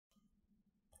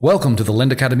Welcome to the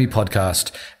Lend Academy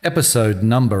podcast, episode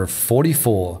number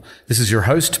 44. This is your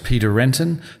host, Peter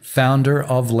Renton, founder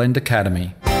of Lend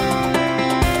Academy.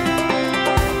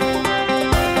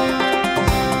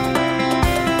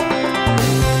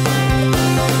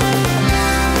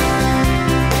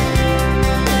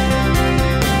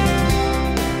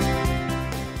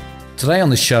 Today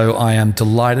on the show, I am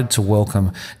delighted to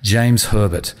welcome James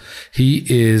Herbert. He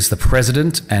is the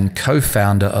president and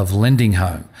co-founder of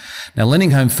LendingHome. Now,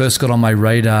 LendingHome first got on my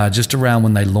radar just around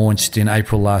when they launched in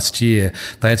April last year.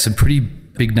 They had some pretty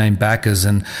big name backers,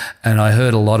 and I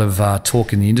heard a lot of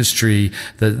talk in the industry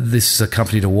that this is a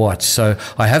company to watch. So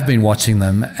I have been watching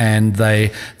them, and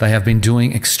they have been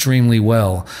doing extremely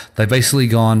well. They've basically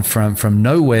gone from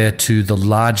nowhere to the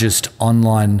largest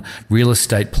online real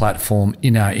estate platform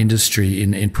in our industry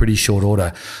in pretty short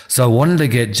order. So I wanted to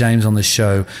get James on the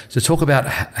show to talk about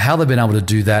how they've been able to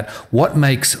do that, what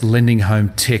makes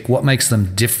LendingHome tick, what makes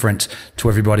them different to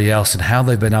everybody else, and how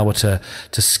they've been able to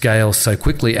scale so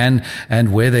quickly and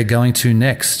where they're going to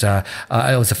next. It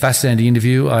was a fascinating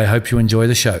interview. I hope you enjoy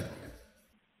the show.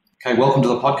 Okay, welcome to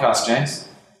the podcast, James.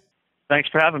 Thanks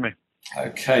for having me.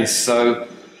 Okay, so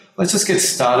let's just get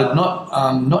started.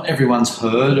 Not everyone's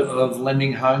heard of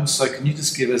LendingHome, so can you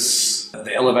just give us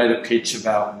the elevator pitch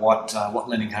about what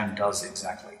LendingHome does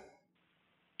exactly?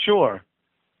 Sure.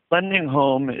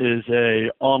 LendingHome is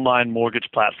an online mortgage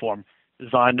platform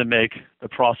designed to make the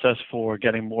process for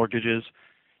getting mortgages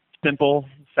simple,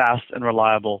 fast, and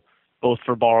reliable, both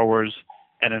for borrowers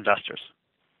and investors.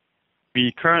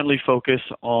 We currently focus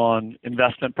on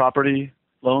investment property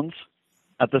loans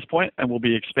at this point, and we'll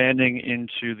be expanding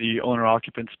into the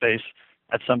owner-occupant space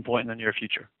at some point in the near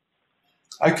future.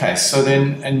 Okay, so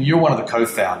then, and you're one of the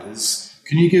co-founders.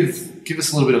 Can you give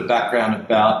us a little bit of background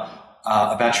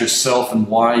about yourself and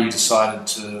why you decided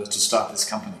to start this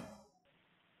company?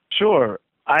 Sure.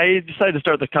 I decided to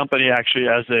start the company actually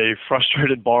as a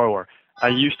frustrated borrower. I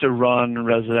used to run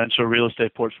residential real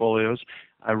estate portfolios.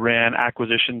 I ran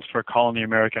acquisitions for Colony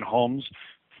American Homes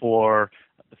for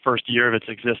the first year of its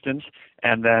existence,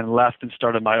 and then left and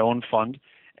started my own fund.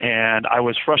 And I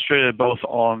was frustrated both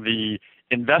on the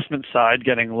investment side,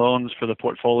 getting loans for the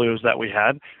portfolios that we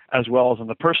had, as well as on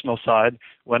the personal side,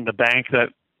 when the bank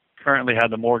that currently had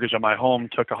the mortgage on my home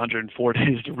took 104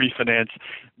 days to refinance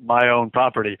my own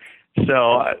property.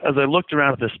 So as I looked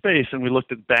around at the space and we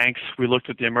looked at banks, we looked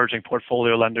at the emerging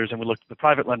portfolio lenders, and we looked at the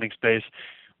private lending space,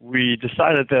 we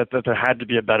decided that there had to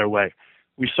be a better way.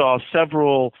 We saw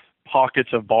several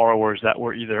pockets of borrowers that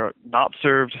were either not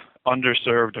served,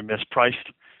 underserved, or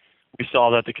mispriced. We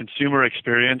saw that the consumer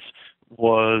experience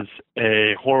was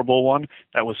a horrible one,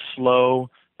 that was slow,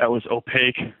 that was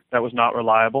opaque, that was not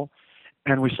reliable.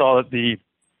 And we saw that the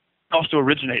cost to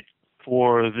originate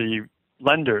for the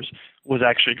lenders was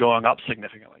actually going up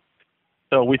significantly.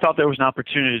 So we thought there was an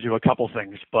opportunity to do a couple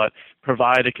things, but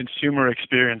provide a consumer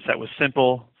experience that was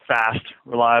simple, fast,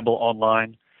 reliable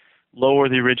online, lower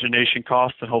the origination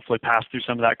costs and hopefully pass through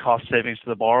some of that cost savings to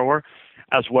the borrower,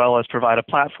 as well as provide a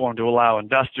platform to allow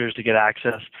investors to get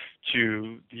access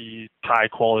to the high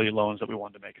quality loans that we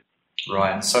wanted to make it.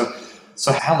 Right. So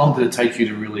how long did it take you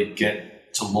to really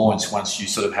get to launch once you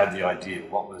sort of had the idea?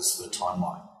 What was the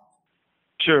timeline?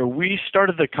 Sure. We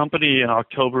started the company in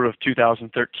October of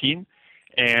 2013,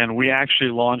 and we actually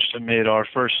launched and made our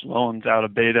first loans out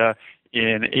of beta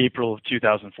in April of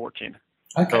 2014.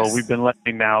 Okay. So we've been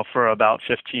lending now for about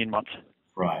 15 months.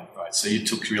 Right. So you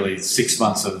took really 6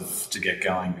 months to get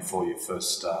going before your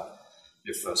first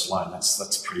loan.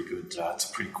 That's pretty good. It's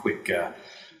a pretty quick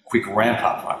ramp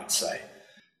up, I would say.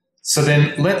 So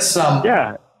then let's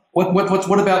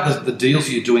What about the deals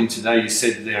you're doing today? You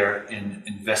said they're in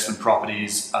investment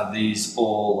properties. Are these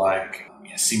all like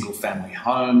single family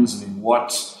homes? I mean,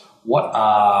 what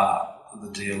are the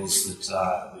deals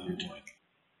that you're doing?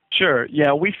 Sure.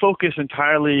 Yeah, we focus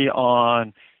entirely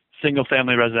on single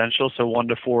family residential, so 1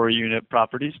 to 4 unit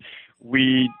properties.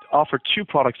 We offer 2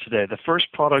 products today. The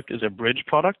first product is a bridge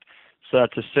product, so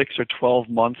that's a 6 or 12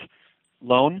 month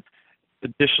loan.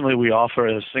 Additionally, we offer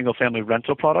a single family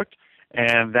rental product.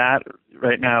 And that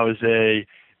right now is a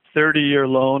 30-year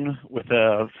loan with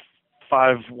a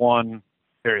 5-1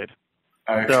 period.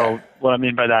 Okay. So what I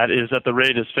mean by that is that the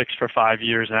rate is fixed for 5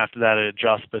 years, and after that it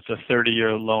adjusts, but it's a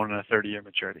 30-year loan and a 30-year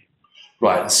maturity.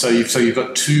 Right. So you've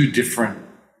got 2 different,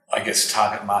 I guess,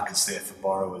 target markets there for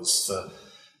borrowers. For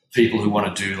people who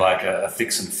want to do like a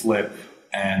fix and flip,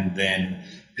 and then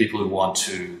people who want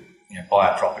to buy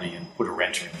a property and put a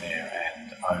renter in there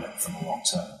and own it for the long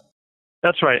term.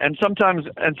 That's right. And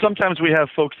sometimes we have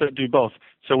folks that do both.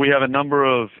 So we have a number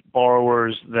of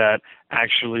borrowers that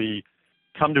actually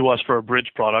come to us for a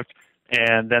bridge product,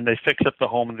 and then they fix up the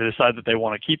home and they decide that they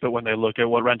want to keep it when they look at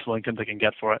what rental income they can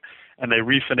get for it, and they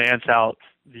refinance out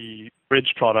the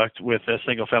bridge product with a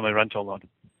single-family rental loan.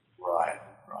 Right.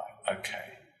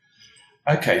 Okay.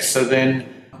 Okay, so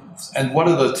then, and what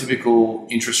are the typical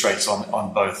interest rates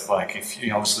on both? Like, if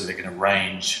obviously they're going to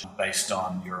range based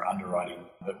on your underwriting,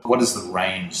 but what is the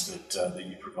range that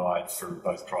you provide for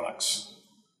both products?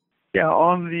 Yeah,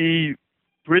 on the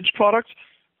bridge product,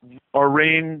 our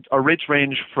rates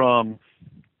range from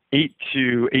 8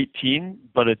 to 18,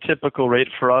 but a typical rate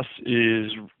for us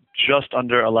is just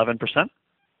under 11%.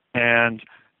 And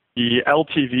the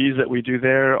LTVs that we do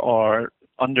there are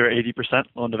under 80%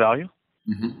 loan to value.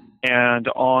 Mm-hmm. And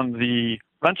on the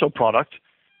rental product,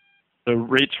 the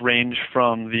rates range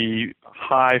from the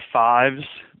high 5s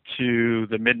to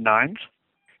the mid 9s,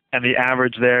 and the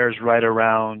average there is right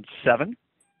around 7.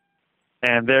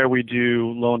 And there we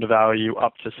do loan to value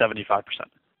up to 75%.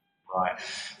 Right.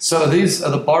 So are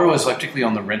the borrowers, like particularly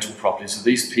on the rental properties, are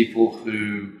these people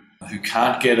who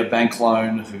can't get a bank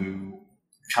loan, who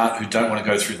don't want to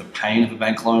go through the pain of a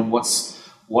bank loan? What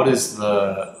is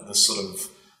the sort of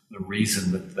the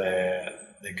reason that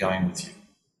they're going with you?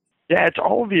 Yeah, it's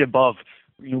all of the above.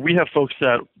 We have folks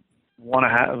that want to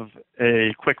have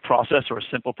a quick process or a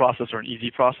simple process or an easy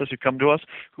process who come to us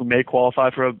who may qualify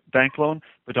for a bank loan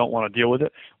but don't want to deal with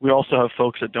it. We also have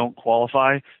folks that don't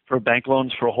qualify for bank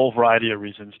loans for a whole variety of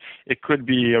reasons. It could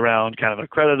be around kind of a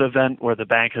credit event where the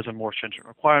bank has a more stringent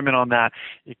requirement on that.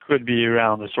 It could be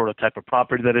around the sort of type of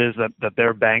property that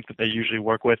their bank that they usually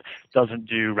work with doesn't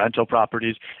do rental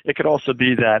properties. It could also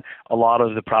be that a lot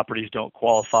of the properties don't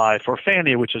qualify for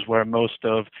Fannie, which is where most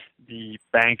of the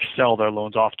banks sell their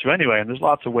loans off to anyway. And there's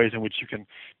lots of ways in which you can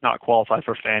not qualify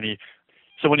for Fannie.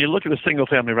 So when you look at the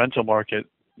single-family rental market,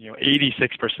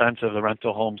 86% of the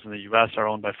rental homes in the U.S. are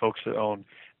owned by folks that own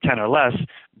 10 or less,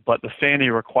 but the Fannie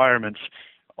requirements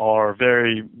are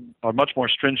much more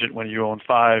stringent when you own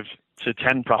 5 to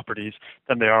 10 properties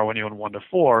than they are when you own 1 to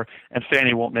 4, and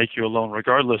Fannie won't make you a loan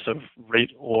regardless of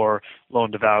rate or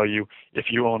loan to value if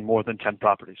you own more than 10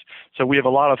 properties. So we have a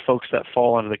lot of folks that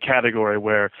fall into the category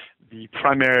where the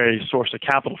primary source of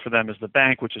capital for them is the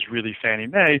bank, which is really Fannie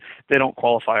Mae. They don't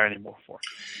qualify anymore for.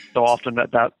 So often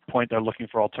at that point, they're looking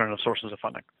for alternative sources of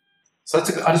funding. So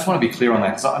I just want to be clear on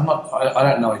that, because I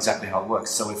don't know exactly how it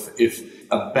works. So if it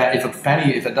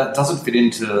doesn't fit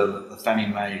into the Fannie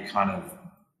Mae kind of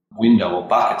window or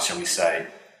bucket, shall we say,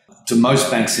 do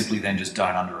most banks simply then just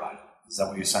don't underwrite? Is that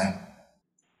what you're saying?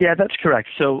 Yeah, that's correct.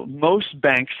 So most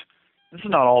banks, this is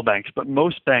not all banks, but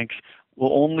most banks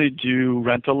will only do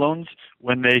rental loans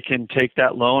when they can take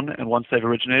that loan and once they've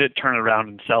originated, turn it around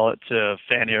and sell it to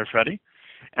Fannie or Freddie.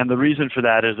 And the reason for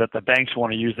that is that the banks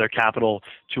want to use their capital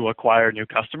to acquire new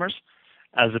customers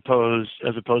as opposed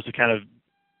to kind of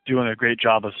doing a great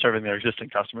job of serving their existing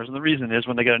customers. And the reason is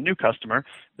when they get a new customer,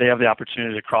 they have the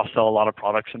opportunity to cross-sell a lot of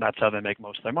products, and that's how they make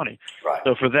most of their money. Right.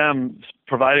 So for them,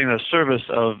 providing the service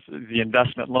of the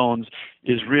investment loans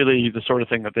is really the sort of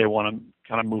thing that they want to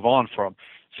kind of move on from.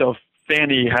 So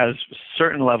Fannie has a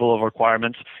certain level of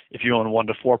requirements if you own 1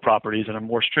 to 4 properties and a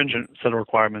more stringent set of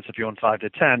requirements if you own 5 to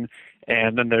 10,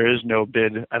 and then there is no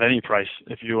bid at any price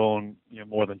if you own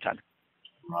more than 10.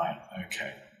 Right.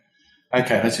 Okay.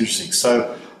 Okay, that's interesting.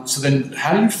 So then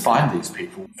how do you find these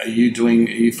people? Are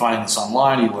you finding this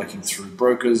online? Are you working through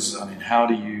brokers? I mean, how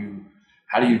do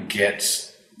you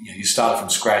get, you started from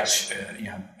scratch,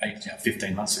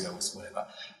 15 months ago or whatever. I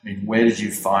mean, where did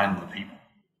you find the people,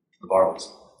 the borrowers?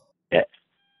 Yeah,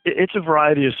 it's a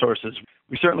variety of sources.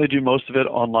 We certainly do most of it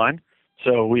online.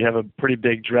 So we have a pretty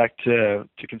big direct to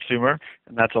consumer,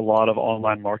 and that's a lot of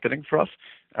online marketing for us.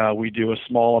 We do a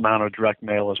small amount of direct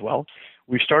mail as well.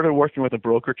 We've started working with a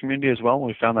broker community as well, and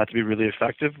we found that to be really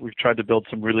effective. We've tried to build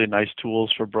some really nice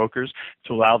tools for brokers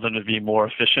to allow them to be more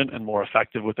efficient and more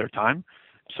effective with their time.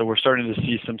 So we're starting to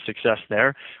see some success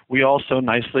there. We also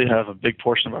nicely have a big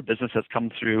portion of our business that's come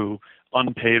through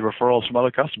unpaid referrals from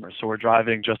other customers. So we're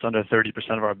driving just under 30%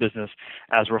 of our business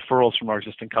as referrals from our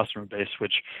existing customer base,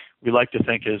 which we like to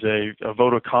think is a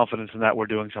vote of confidence in that we're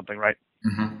doing something right.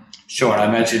 Mm-hmm. Sure. And I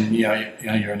imagine, you've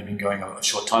only been going a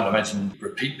short time. I imagine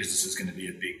repeat business is going to be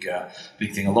a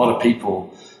big thing. A lot of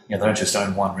people, they don't just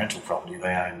own one rental property.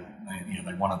 They own,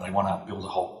 they want to build a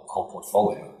whole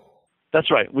portfolio. That's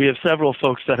right. We have several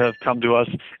folks that have come to us,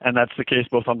 and that's the case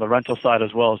both on the rental side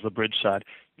as well as the bridge side.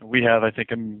 We have, I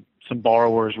think, some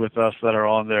borrowers with us that are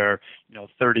on their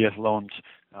 30th loans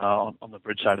on the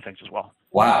bridge side of things as well.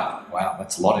 Wow.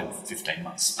 That's a lot in 15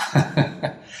 months.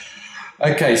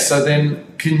 Okay, so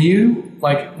then can you,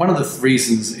 one of the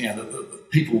reasons, that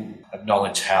people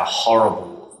acknowledge how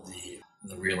horrible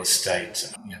the real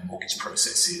estate mortgage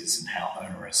process is and how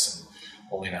onerous and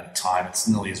all the amount of time. It's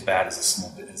nearly as bad as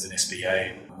as an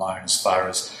SBA loan as far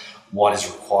as what is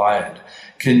required.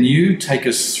 Can you take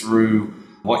us through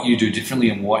what you do differently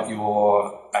and what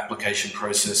your application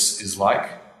process is like?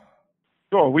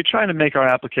 Sure. We try to make our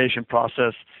application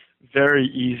process very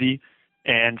easy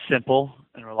and simple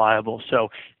and reliable. So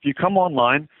if you come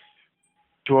online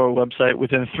to our website,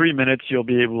 within 3 minutes, you'll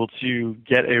be able to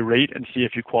get a rate and see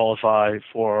if you qualify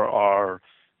for our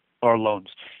loans.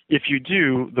 If you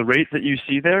do, the rate that you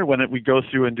see there when we go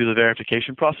through and do the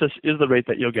verification process is the rate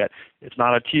that you'll get. It's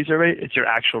not a teaser rate, it's your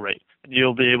actual rate. And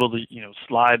you'll be able to,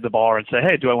 slide the bar and say,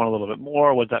 hey, do I want a little bit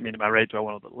more? What does that mean to my rate? Do I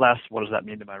want a little bit less? What does that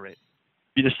mean to my rate?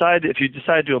 If you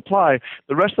decide to apply,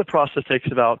 the rest of the process takes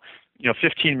about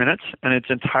 15 minutes, and it's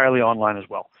entirely online as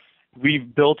well.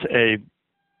 We've built a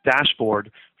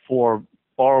dashboard for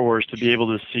borrowers to be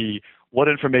able to see what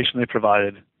information they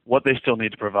provided, what they still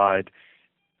need to provide,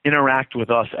 interact with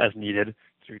us as needed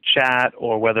through chat,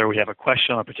 or whether we have a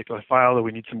question on a particular file or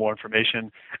we need some more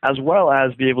information, as well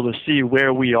as be able to see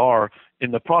where we are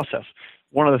in the process.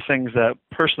 One of the things that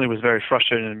personally was very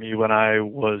frustrating to me when I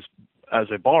was as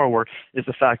a borrower is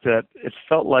the fact that it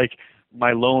felt like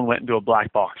my loan went into a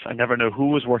black box. I never know who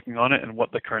was working on it and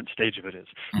what the current stage of it is.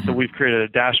 Mm-hmm. So we've created a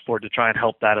dashboard to try and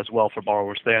help that as well for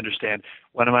borrowers. They understand,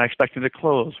 when am I expecting to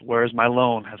close? Where is my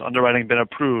loan? Has underwriting been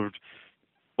approved?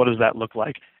 What does that look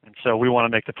like? And so we want to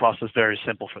make the process very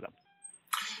simple for them.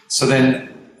 So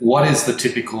then what is the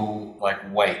typical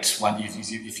wait when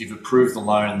if you've approved the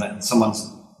loan and someone's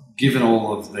given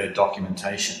all of their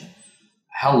documentation?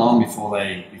 How long before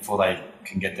they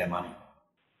can get their money?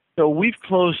 So we've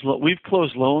closed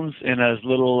loans in as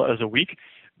little as a week,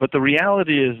 but the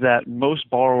reality is that most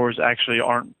borrowers actually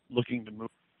aren't looking to move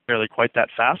fairly quite that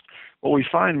fast. What we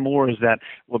find more is that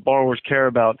what borrowers care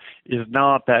about is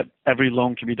not that every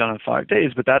loan can be done in 5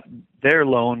 days, but that their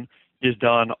loan is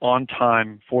done on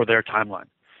time for their timeline.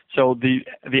 So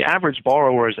the average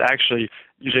borrower is actually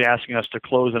usually asking us to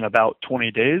close in about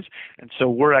 20 days, and so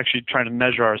we're actually trying to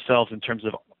measure ourselves in terms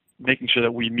of making sure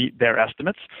that we meet their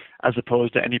estimates as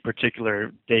opposed to any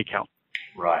particular day count.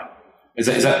 Right. Is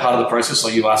that part of the process? Or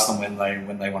you ask them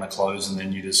when they want to close, and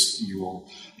then you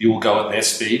will go at their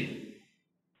speed?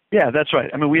 Yeah, that's right.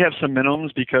 I mean, we have some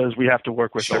minimums because we have to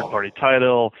work with third-party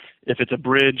title. If it's a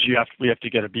bridge, we have to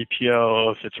get a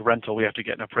BPO. If it's a rental, we have to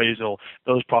get an appraisal.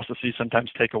 Those processes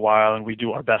sometimes take a while, and we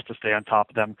do our best to stay on top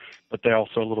of them, but they're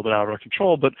also a little bit out of our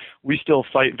control. But we still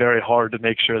fight very hard to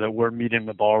make sure that we're meeting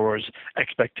the borrower's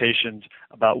expectations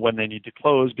about when they need to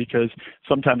close, because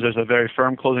sometimes there's a very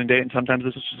firm closing date, and sometimes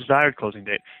there's a desired closing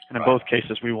date. And in both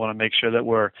cases, we want to make sure that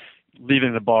we're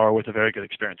leaving the borrower with a very good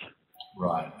experience.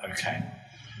 Right.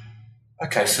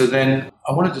 Okay, so then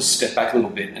I wanted to step back a little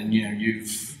bit, and you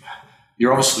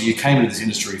came into this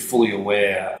industry fully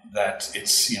aware that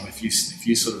it's if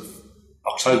you sort of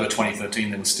October 2013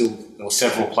 there were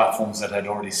several platforms that had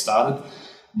already started.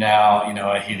 Now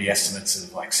I hear the estimates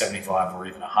of 75 or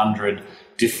even 100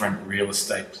 different real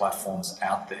estate platforms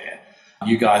out there.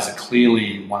 You guys are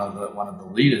clearly one of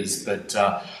the leaders, but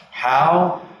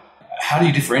how do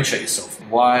you differentiate yourself?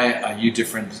 Why are you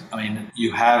different? I mean,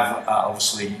 you have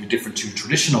obviously you're different to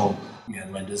traditional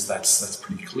lenders. That's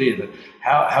pretty clear. But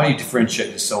how do you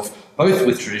differentiate yourself both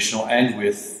with traditional and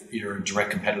with your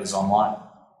direct competitors online?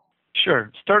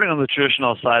 Sure. Starting on the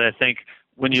traditional side, I think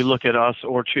when you look at us,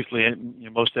 or truthfully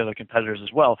most other competitors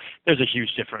as well, there's a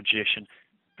huge differentiation,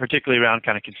 particularly around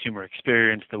kind of consumer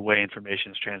experience, the way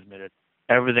information is transmitted.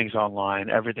 Everything's online.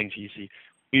 Everything's easy.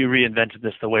 We reinvented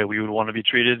this the way we would want to be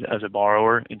treated as a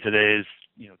borrower in today's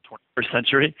 21st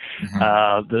century.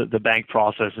 Mm-hmm. The bank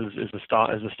process is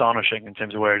astonishing in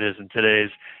terms of where it is in today's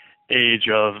age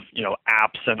of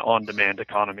apps and on-demand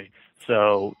economy.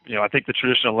 So I think the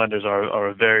traditional lenders are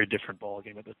a very different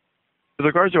ballgame at this. With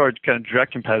regards to our kind of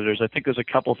direct competitors, I think there's a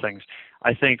couple things.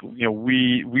 I think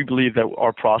we believe that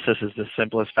our process is the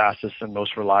simplest, fastest, and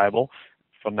most reliable.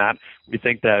 From that, we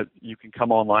think that you can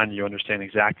come online and you understand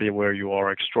exactly where you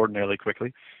are extraordinarily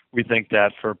quickly. We think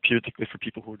that particularly for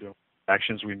people who do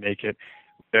actions, we make it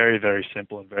very, very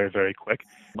simple and very, very quick.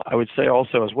 I would say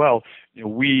also as well,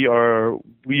 we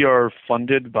are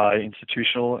funded by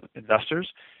institutional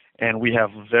investors, and we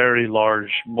have very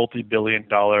large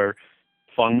multi-billion-dollar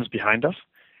funds behind us.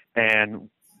 And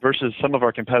versus some of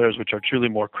our competitors, which are truly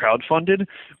more crowd-funded,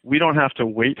 we don't have to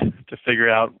wait to figure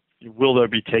out will there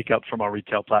be take-up from our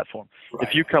retail platform. Right.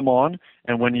 If you come on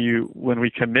and when we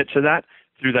commit to that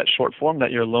through that short form that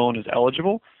your loan is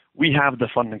eligible, we have the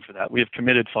funding for that. We have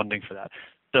committed funding for that.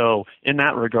 So in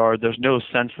that regard, there's no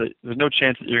chance that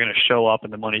you're going to show up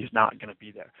and the money is not going to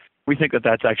be there. We think that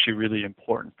that's actually really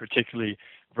important, particularly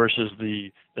versus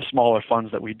the smaller funds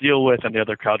that we deal with and the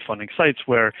other crowdfunding sites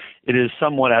where it is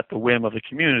somewhat at the whim of the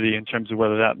community in terms of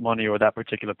whether that money or that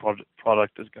particular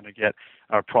product is going to get,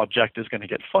 or project is going to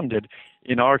get funded.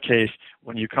 In our case,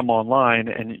 when you come online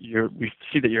and we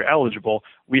see that you're eligible,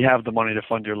 we have the money to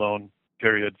fund your loan,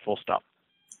 period, full stop.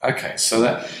 Okay, so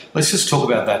let's just talk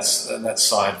about that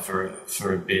side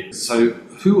for a bit. So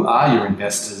who are your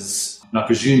investors? And I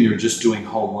presume you're just doing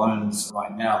whole loans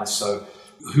right now. So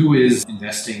who is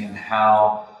investing and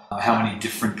how many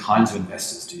different kinds of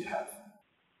investors do you have?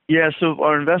 Yeah, so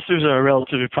our investors are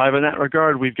relatively private in that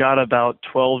regard. We've got about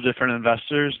 12 different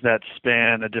investors that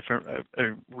span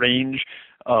a range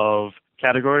of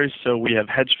categories. So we have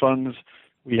hedge funds,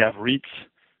 we have REITs,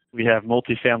 we have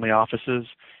multifamily offices,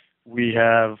 we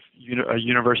have a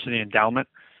university endowment.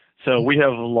 So we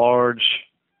have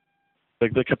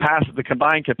the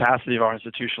combined capacity of our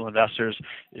institutional investors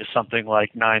is something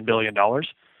like $9 billion.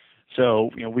 So,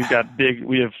 we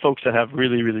have folks that have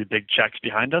really, really big checks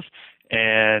behind us,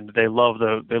 and they love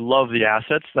the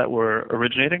assets that we're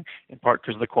originating, in part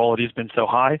because the quality has been so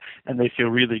high, and they feel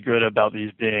really good about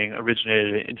these being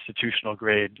originated at institutional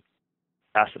grade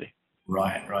capacity.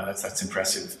 Right. That's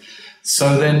impressive.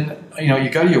 So then, you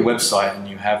go to your website and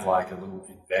you have like a little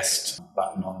invest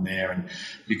button on there and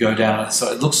you go down.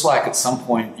 So it looks like at some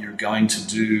point you're going to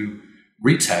do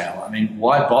retail. I mean,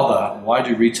 why bother? Why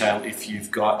do retail if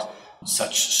you've got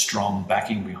such strong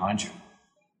backing behind you?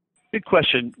 Good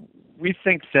question. We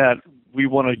think that we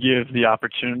want to give the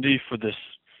opportunity for this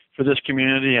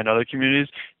community and other communities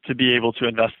to be able to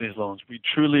invest in these loans. We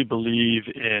truly believe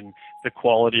in the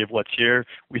quality of what's here.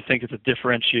 We think it's a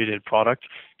differentiated product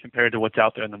compared to what's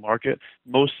out there in the market.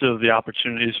 Most of the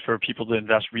opportunities for people to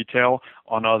invest retail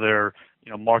on other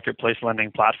marketplace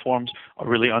lending platforms are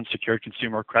really unsecured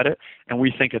consumer credit. And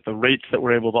we think at the rates that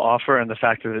we're able to offer and the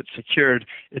fact that it's secured,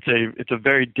 it's a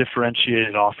very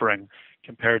differentiated offering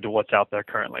compared to what's out there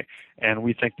currently. And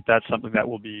we think that that's something that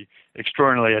will be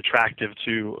extraordinarily attractive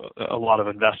to a lot of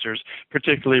investors,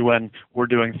 particularly when we're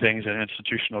doing things in an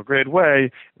institutional grade way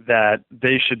that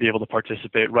they should be able to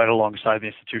participate right alongside the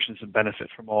institutions and benefit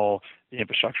from all the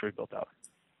infrastructure we built out.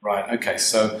 Right. Okay.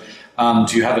 So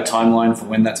do you have a timeline for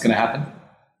when that's going to happen?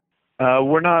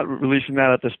 We're not releasing that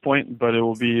at this point, but it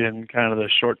will be in kind of the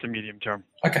short to medium term.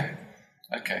 Okay.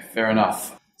 Fair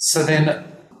enough. So then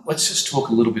let's just talk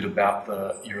a little bit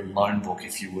about your loan book,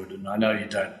 if you would. And I know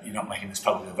you're not making this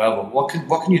publicly available. What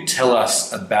can you tell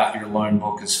us about your loan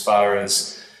book as far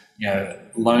as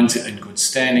loans in good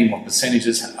standing, what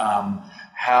percentages,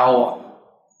 how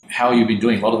you've been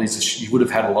doing? A lot of these, you would have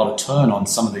had a lot of turn on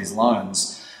some of these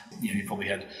loans. You probably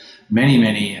had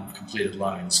many completed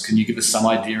loans. Can you give us some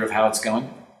idea of how it's going?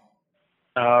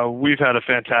 We've had a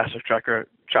fantastic track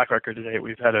record to date.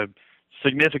 We've had a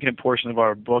significant portion of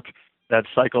our book that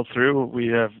cycled through.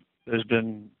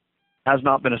 Has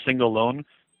not been a single loan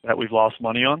that we've lost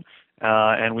money on,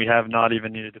 and we have not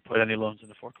even needed to put any loans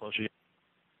into foreclosure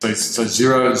yet. So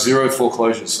zero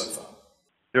foreclosures so far.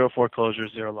 Zero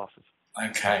foreclosures, zero losses.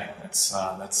 Okay,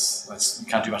 that's you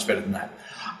can't do much better than that.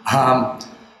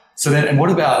 So then, and what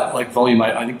about like volume?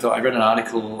 I read an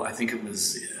article. I think it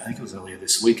was earlier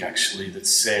this week actually that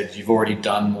said you've already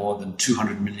done more than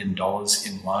 $200 million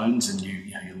in loans, and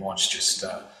you launched just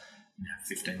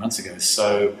 15 months ago.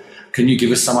 So, can you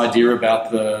give us some idea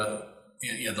about the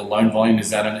loan volume? Is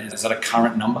that a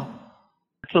current number?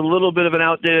 It's a little bit of an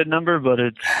outdated number, but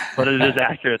it is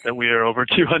accurate that we are over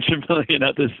 200 million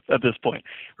at this point.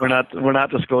 We're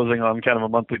not disclosing on kind of a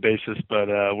monthly basis, but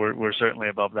we're certainly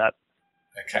above that.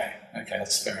 Okay,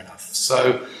 that's fair enough.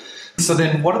 So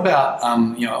then, what about I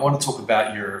want to talk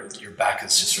about your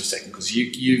backers just for a second, because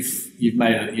you've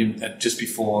made just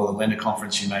before the lender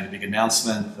conference you made a big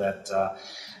announcement that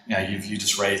you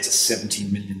just raised a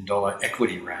 $70 million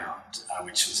equity round,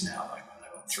 which was now like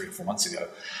 3 or 4 months ago.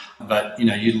 But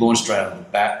you launched right out of the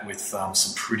bat with some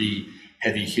pretty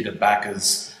heavy hitter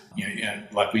backers.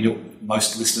 Like we know,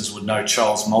 most listeners would know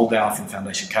Charles Moldau from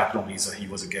Foundation Capital. He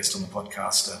was a guest on the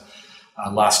podcast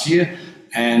last year,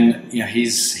 and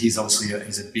he's obviously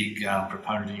he's a big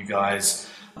proponent of you guys.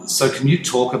 So can you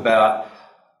talk about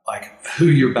like who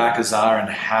your backers are and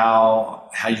how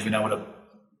you've been able to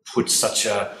put such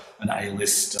an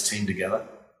A-list team together?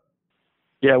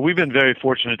 Yeah, we've been very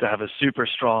fortunate to have a super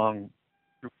strong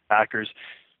group of backers.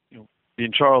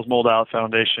 Being Charles Moldau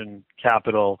Foundation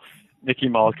Capital, Nikki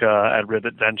Malka at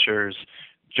Ribbit Ventures,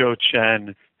 Joe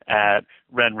Chen at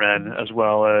RenRen, as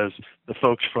well as the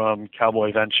folks from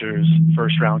Cowboy Ventures,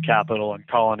 First Round Capital, and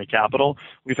Colony Capital.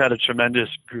 We've had a tremendous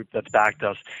group that's backed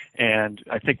us. And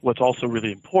I think what's also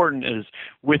really important is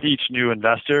with each new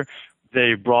investor,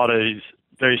 they brought a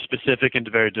very specific and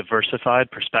very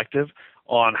diversified perspective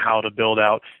on how to build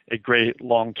out a great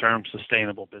long-term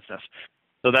sustainable business.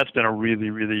 So that's been a really,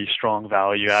 really strong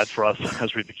value add for us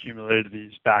as we've accumulated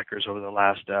these backers over the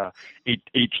last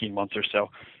 18 months or so.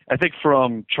 I think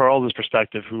from Charles's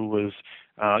perspective, who was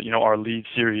our lead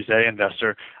Series A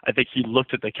investor, I think he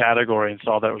looked at the category and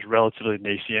saw that it was relatively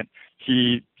nascent.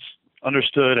 He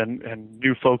understood and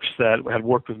knew folks that had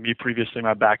worked with me previously in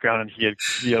my background, and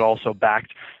he had also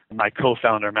backed my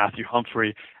co-founder, Matthew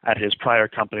Humphrey, at his prior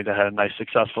company that had a nice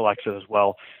successful exit as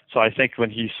well. So I think when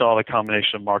he saw the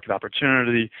combination of market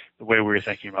opportunity, the way we were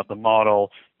thinking about the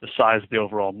model, the size of the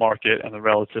overall market, and the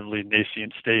relatively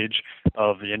nascent stage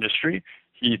of the industry,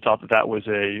 he thought that was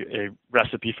a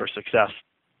recipe for success.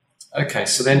 Okay,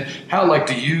 so then how,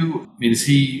 do you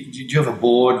have a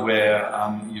board where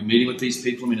you're meeting with these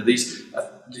people? I mean,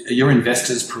 are your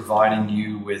investors providing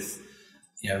you with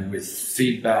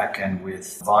feedback and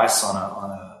with advice on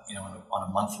a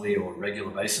monthly or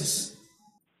regular basis?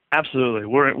 Absolutely.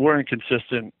 We're in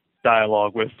consistent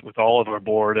dialogue with all of our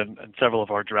board and several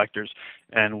of our directors,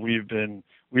 and we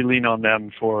lean on them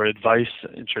for advice,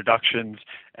 introductions,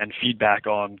 and feedback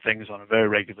on things on a very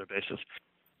regular basis.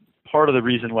 Part of the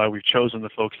reason why we've chosen the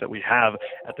folks that we have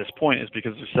at this point is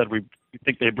because, as I said, we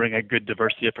think they bring a good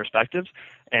diversity of perspectives,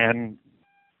 and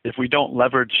if we don't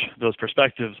leverage those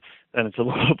perspectives, then it's a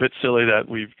little bit silly that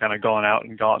we've kind of gone out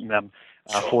and gotten them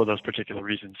for those particular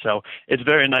reasons. So it's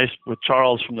very nice with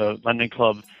Charles from the Lending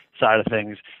Club side of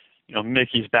things.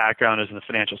 Mickey's background is in the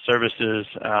financial services,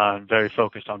 very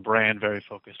focused on brand, very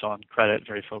focused on credit,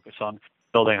 very focused on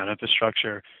building on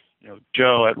infrastructure.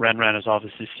 Joe at RenRen has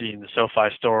obviously seen the SoFi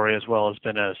story, as well as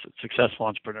been a successful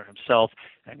entrepreneur himself,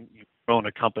 and grown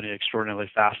a company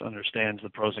extraordinarily fast, understands the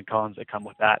pros and cons that come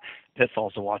with that,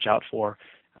 pitfalls to watch out for.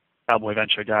 Cowboy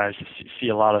Venture guys see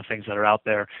a lot of things that are out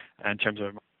there in terms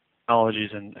of technologies,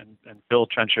 and Bill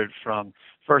Trenchard from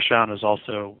First Round has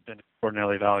also been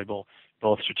extraordinarily valuable,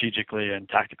 both strategically and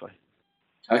tactically.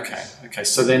 Okay.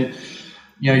 So then,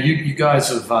 you guys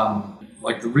have,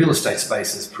 the real estate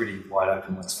space is pretty wide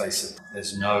open, let's face it.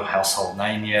 There's no household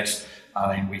name yet.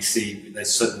 I mean, we see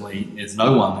there's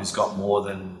no one who's got more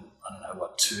than,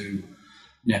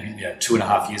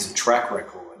 2.5 years of track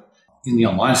record in the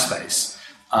online space.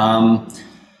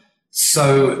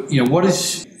 So,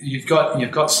 you've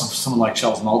got someone like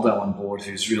Charles Muldow on board,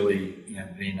 who's really,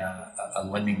 been a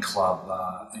lending club,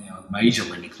 a major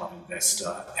lending club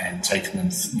investor, and taken them,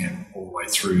 all the way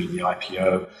through the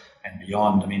IPO and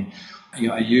beyond. I mean,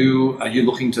 are you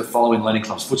looking to follow in Lending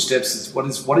Club's footsteps?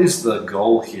 What is the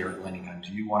goal here at LendingHome?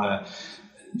 Do you want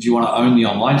to own the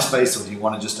online space, or do you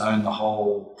want to just own the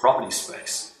whole property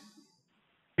space?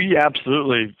 We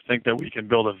absolutely think that we can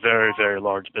build a very, very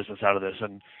large business out of this,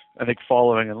 and I think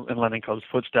following in Lending Club's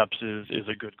footsteps is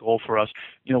a good goal for us.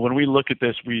 When we look at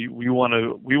this, we want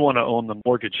to own the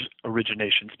mortgage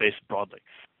origination space broadly.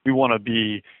 We want to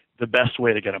be the best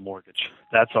way to get a mortgage.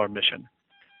 That's our mission.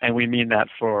 And we mean that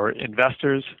for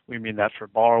investors, we mean that for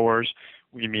borrowers,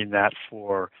 we mean that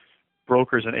for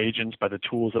brokers and agents by the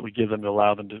tools that we give them to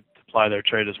allow them to apply their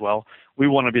trade as well. We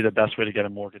want to be the best way to get a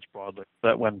mortgage broadly.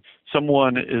 That when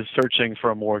someone is searching for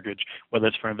a mortgage, whether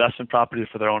it's for investment property or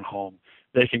for their own home,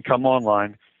 they can come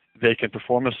online, they can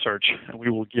perform a search, and we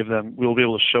will be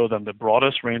able to show them the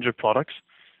broadest range of products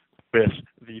with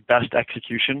the best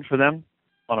execution for them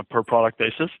on a per product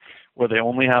basis, where they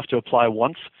only have to apply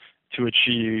once to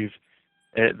achieve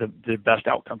the best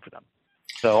outcome for them.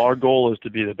 So our goal is to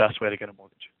be the best way to get a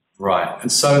mortgage. Right, and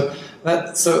so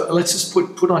let's just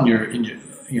put on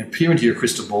peer into your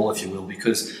crystal ball, if you will,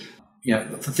 because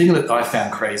the thing that I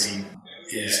found crazy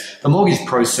is the mortgage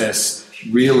process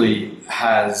really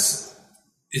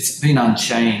it's been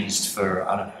unchanged for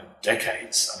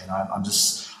decades. I mean,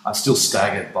 I'm still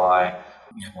staggered by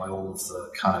by all of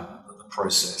the kind of the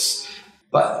process.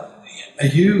 But are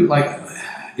you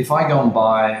if I go and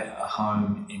buy a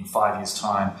home in 5 years'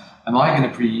 time, am I going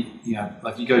to you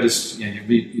go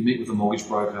you meet with a mortgage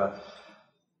broker?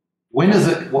 When is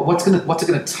it? What's it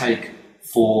going to take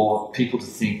for people to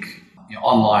think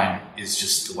online is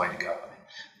just the way to go? I mean,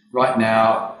 right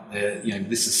now,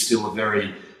 this is still a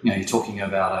very you're talking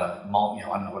about a I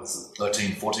don't know what is it,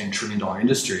 $13-14 trillion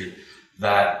industry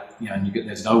that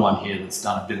there's no one here that's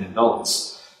done $1 billion.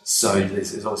 So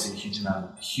there's obviously a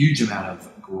huge amount of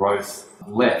growth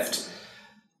left.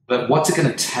 But what's it going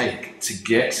to take to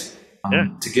get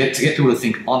people to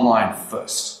think online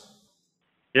first?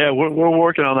 Yeah, we're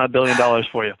working on that $1 billion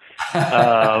for you.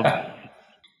 I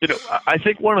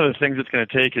think one of the things it's going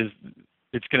to take is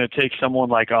it's going to take someone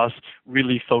like us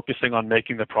really focusing on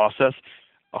making the process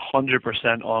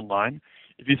 100% online.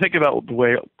 If you think about the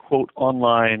way, quote,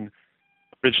 online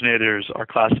originators are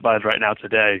classified right now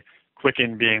today,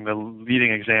 Quicken being the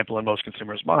leading example in most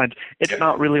consumers' minds, it's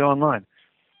not really online.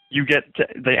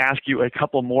 They ask you a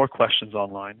couple more questions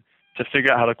online to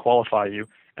figure out how to qualify you,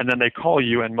 and then they call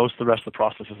you, and most of the rest of the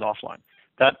process is offline.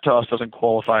 That to us doesn't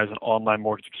qualify as an online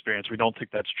mortgage experience. We don't think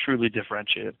that's truly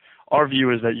differentiated. Our view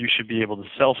is that you should be able to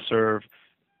self-serve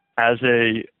as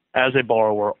a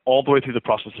borrower all the way through the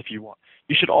process if you want.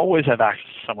 You should always have access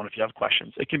to someone if you have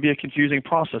questions. It can be a confusing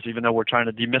process, even though we're trying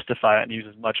to demystify it and use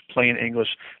as much plain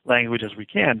English language as we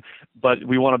can. But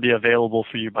we want to be available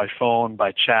for you by phone,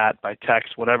 by chat, by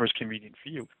text, whatever's convenient for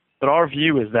you. But our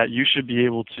view is that you should be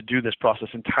able to do this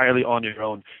process entirely on your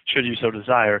own, should you so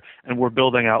desire, and we're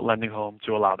building out LendingHome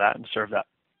to allow that and serve that.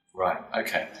 Right.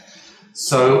 Okay.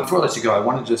 So before I let you go, I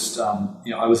want to just,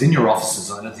 I was in your offices.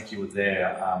 I don't think you were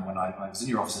there when I was in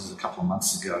your offices a couple of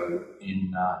months ago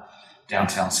in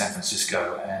downtown San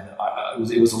Francisco, and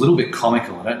it was a little bit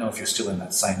comical. I don't know if you're still in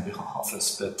that same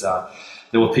office, but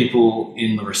there were people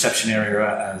in the reception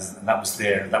area, and that was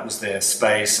their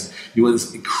space, and it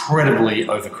was incredibly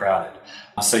overcrowded.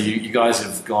 So you guys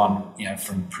have gone,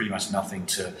 from pretty much nothing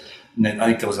to, I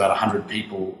think there was about 100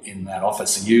 people in that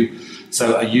office.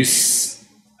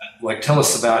 Tell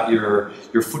us about your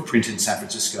footprint in San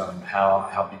Francisco and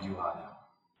how big you are now.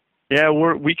 Yeah,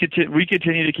 we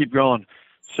continue to keep growing.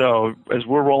 So as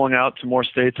we're rolling out to more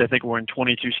states, I think we're in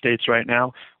 22 states right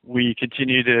now. We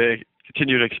continue to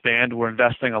expand. We're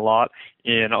investing a lot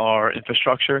in our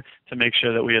infrastructure to make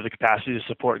sure that we have the capacity to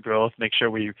support growth, make sure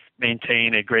we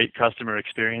maintain a great customer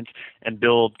experience, and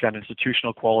build kind of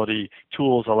institutional quality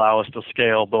tools allow us to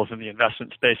scale both in the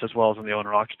investment space as well as in the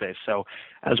owner-occ space. So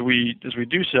as we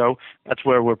do so, that's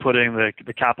where we're putting the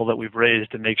capital that we've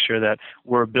raised to make sure that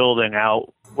we're building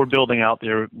out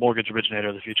the mortgage originator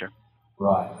of the future.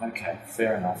 Right. Okay.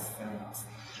 Fair enough.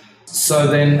 So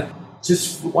then,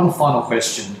 just one final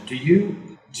question: Do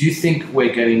you think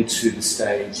we're getting to the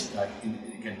stage?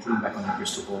 Again, putting back on the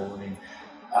crystal ball. I mean,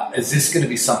 is this going to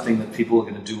be something that people are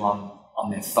going to do on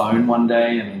their phone one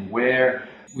day? I mean, where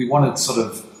we want to sort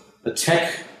of the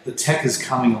tech is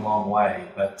coming a long way,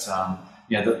 but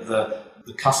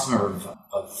the customer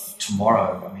of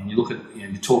tomorrow. I mean, you look at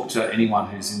you talk to anyone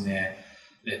who's in their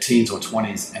teens or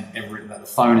 20s, and the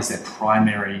phone is their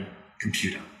primary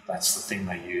computer. That's the thing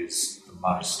they use the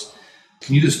most.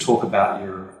 Can you just talk about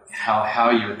how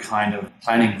you're kind of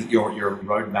planning your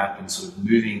roadmap and sort of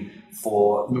moving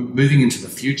into the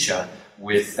future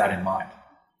with that in mind?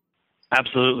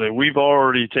 Absolutely. We've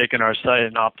already taken our site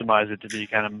and optimized it to be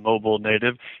kind of mobile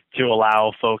native to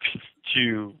allow folks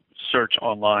to search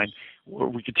online.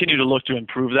 We continue to look to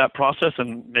improve that process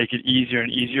and make it easier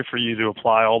and easier for you to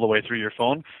apply all the way through your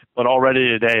phone. But already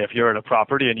today, if you're at a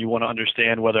property and you want to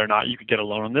understand whether or not you could get a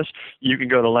loan on this, you can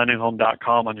go to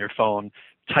lendinghome.com on your phone,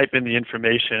 type in the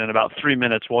information, in about 3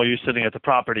 minutes while you're sitting at the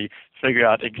property, figure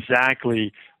out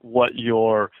exactly what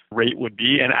your rate would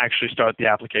be and actually start the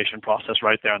application process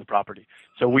right there on the property.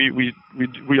 So we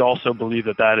also believe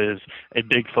that is a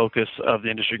big focus of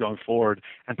the industry going forward,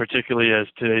 and particularly as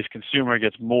today's consumer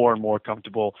gets more and more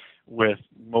comfortable with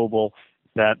mobile,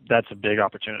 that's a big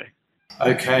opportunity.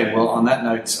 Okay, well, on that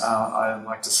note, I'd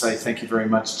like to say thank you very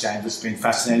much, James. It's been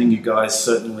fascinating. You guys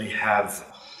certainly have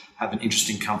an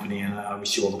interesting company, and I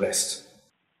wish you all the best.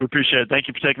 We appreciate it. Thank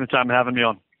you for taking the time and having me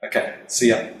on. Okay, see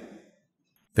ya.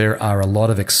 There are a lot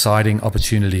of exciting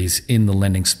opportunities in the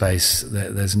lending space.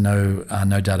 There's no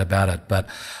doubt about it. But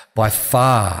by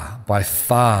far,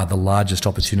 the largest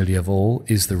opportunity of all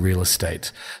is the real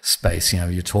estate space.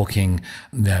 You're talking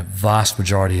the vast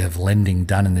majority of lending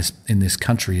done in this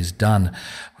country is done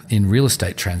in real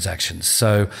estate transactions.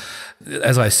 So,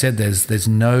 as I said, there's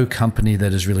no company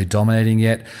that is really dominating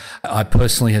yet. I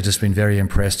personally have just been very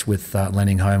impressed with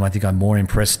LendingHome. I think I'm more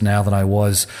impressed now than I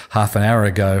was half an hour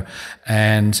ago.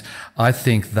 And I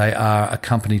think they are a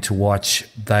company to watch.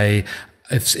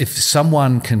 If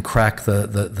someone can crack the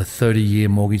 30-year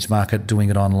mortgage market doing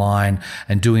it online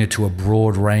and doing it to a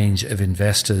broad range of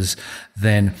investors,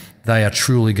 then they are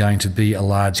truly going to be a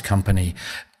large company.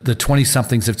 The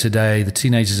 20-somethings of today, the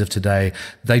teenagers of today,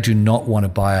 they do not want to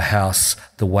buy a house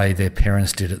the way their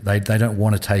parents did it. They don't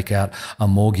want to take out a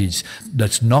mortgage.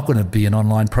 That's not going to be an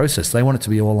online process. They want it to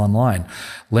be all online.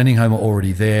 LendingHome are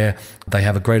already there. They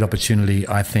have a great opportunity,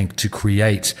 I think, to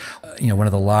create one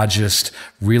of the largest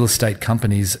real estate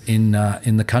companies in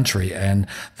the country, and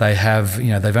they have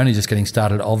they've only just getting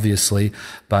started, obviously,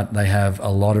 but they have a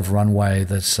lot of runway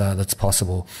that's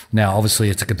possible. Now, obviously,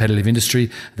 it's a competitive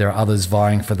industry. There are others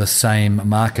vying for the same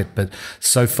market, but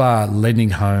so far,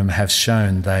 LendingHome have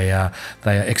shown they are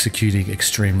executing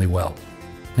extremely well.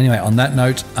 Anyway, on that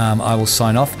note, I will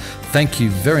sign off. Thank you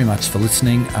very much for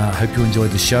listening. I hope you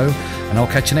enjoyed the show, and I'll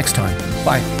catch you next time.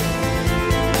 Bye.